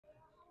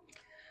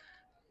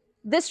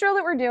This drill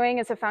that we're doing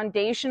is a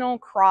foundational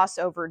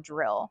crossover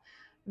drill.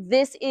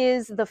 This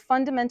is the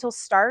fundamental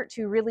start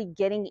to really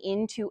getting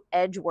into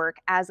edge work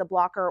as a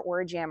blocker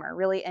or a jammer,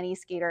 really any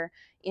skater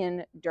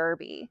in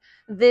derby.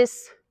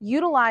 This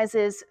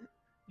utilizes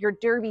your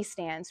derby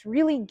stance,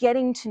 really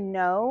getting to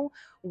know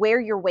where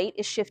your weight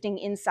is shifting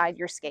inside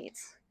your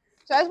skates.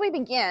 So as we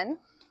begin,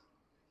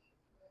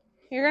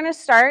 you're going to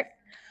start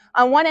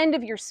on one end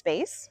of your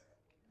space,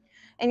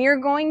 and you're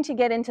going to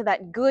get into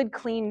that good,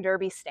 clean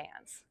derby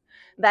stance.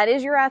 That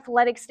is your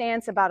athletic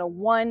stance, about a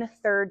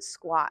 1/3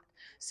 squat.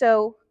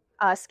 So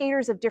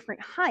skaters of different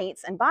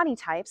heights and body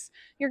types,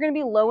 you're going to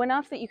be low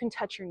enough that you can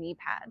touch your knee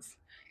pads.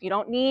 You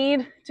don't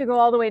need to go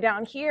all the way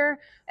down here,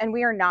 and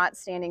we are not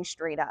standing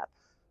straight up.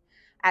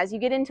 As you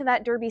get into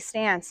that derby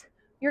stance,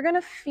 you're going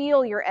to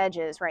feel your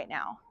edges right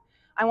now.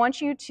 I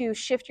want you to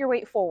shift your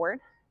weight forward,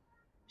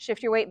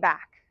 shift your weight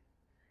back,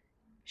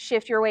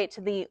 shift your weight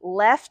to the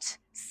left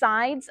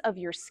sides of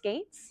your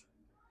skates,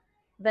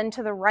 then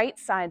to the right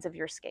sides of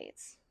your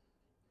skates.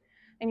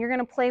 And you're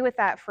going to play with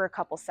that for a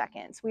couple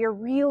seconds. We are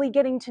really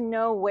getting to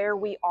know where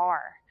we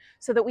are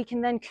so that we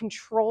can then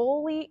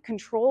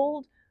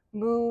controlled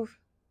move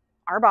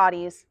our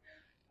bodies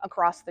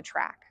across the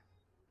track.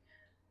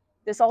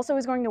 This also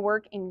is going to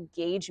work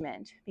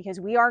engagement because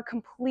we are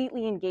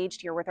completely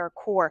engaged here with our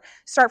core.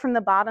 Start from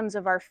the bottoms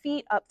of our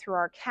feet up through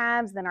our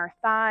calves, then our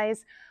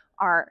thighs,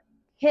 our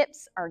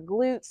hips, our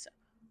glutes,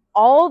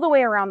 all the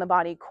way around the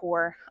body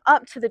core,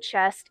 up to the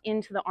chest,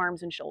 into the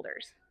arms and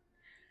shoulders.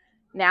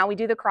 Now we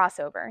do the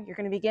crossover. You're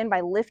going to begin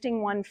by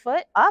lifting one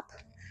foot up,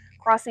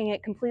 crossing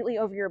it completely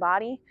over your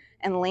body,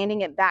 and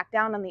landing it back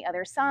down on the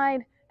other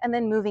side, and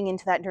then moving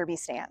into that derby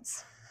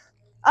stance.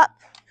 Up,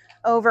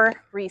 over,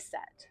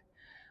 reset.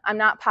 I'm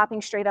not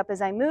popping straight up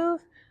as I move.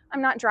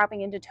 I'm not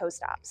dropping into toe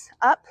stops.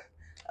 Up,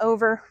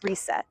 over,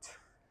 reset.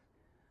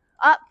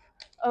 Up,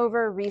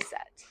 over,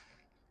 reset.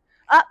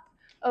 Up,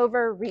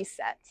 over,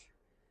 reset.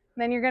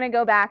 Then you're going to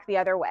go back the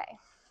other way,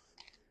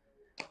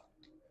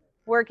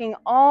 working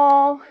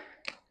all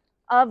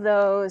of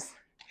those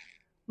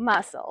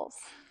muscles.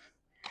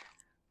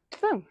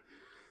 Boom.